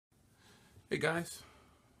Hey guys,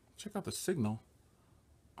 check out the signal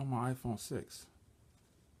on my iPhone 6.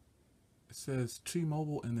 It says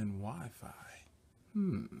T-Mobile and then Wi-Fi.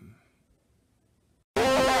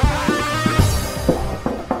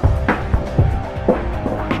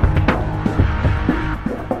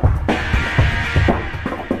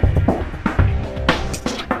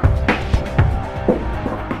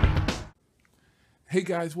 Hey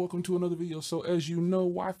guys, welcome to another video. So as you know,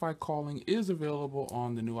 Wi-Fi calling is available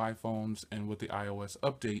on the new iPhones and with the iOS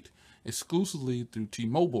update exclusively through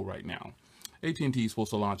T-Mobile right now. AT&T is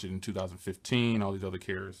supposed to launch it in 2015. All these other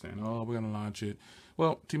carriers saying, oh, we're going to launch it.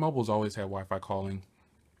 Well, T-Mobile's always had Wi-Fi calling,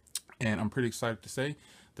 and I'm pretty excited to say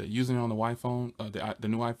that using it on the iPhone, the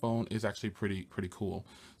new iPhone is actually pretty cool.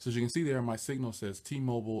 So as you can see there, my signal says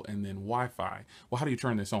T-Mobile and then Wi-Fi. Well, how do you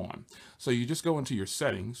turn this on? So you just go into your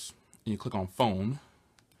settings and you click on phone,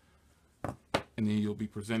 and then you'll be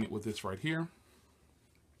presented with this right here,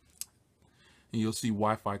 and you'll see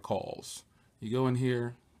Wi-Fi calls. You go in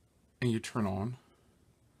here and you turn on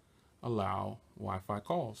allow Wi-Fi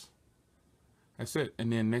calls. That's it.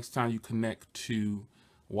 And then next time you connect to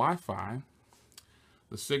Wi-Fi,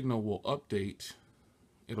 the signal will update.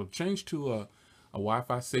 It'll change to a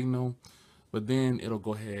Wi-Fi signal, but then it'll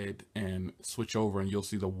go ahead and switch over and you'll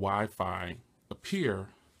see the Wi-Fi appear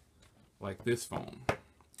like this phone.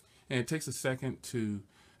 And it takes a second to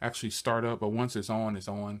actually start up, but once it's on, it's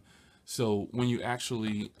on. So when you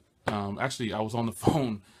actually I was on the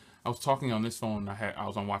phone, I was talking on this phone, I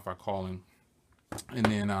was on Wi-Fi calling, and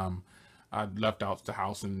then I left out the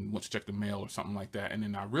house and went to check the mail or something like that, and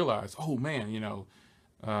then I realized, oh man,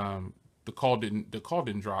 the call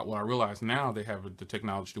didn't drop. Well, I realized now they have the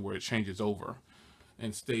technology to where it changes over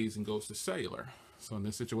and stays and goes to cellular. So in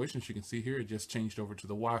this situation, as you can see here, it just changed over to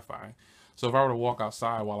the Wi-Fi. So if I were to walk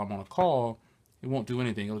outside while I'm on a call, it won't do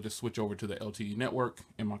anything. It'll just switch over to the LTE network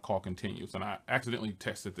and my call continues. And I accidentally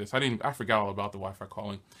tested this. I forgot all about the Wi-Fi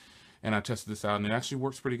calling, and I tested this out, and it actually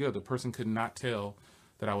works pretty good. The person could not tell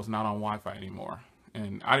that I was not on Wi-Fi anymore,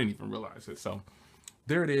 and I didn't even realize it. So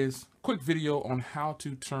there it is. Quick video on how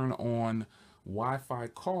to turn on Wi-Fi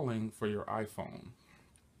calling for your iPhone.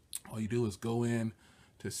 All you do is go in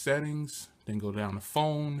to settings, then go down to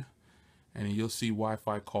phone, and you'll see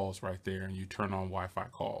Wi-Fi calls right there, and you turn on Wi-Fi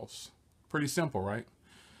calls. Pretty simple, right?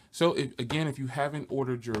 So if you haven't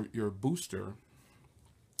ordered your booster,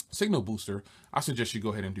 signal booster, I suggest you go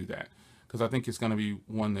ahead and do that, because I think it's going to be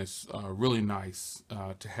one that's really nice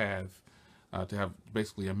to have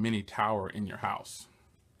basically a mini tower in your house.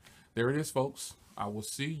 There it is, folks. I will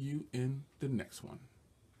see you in the next one.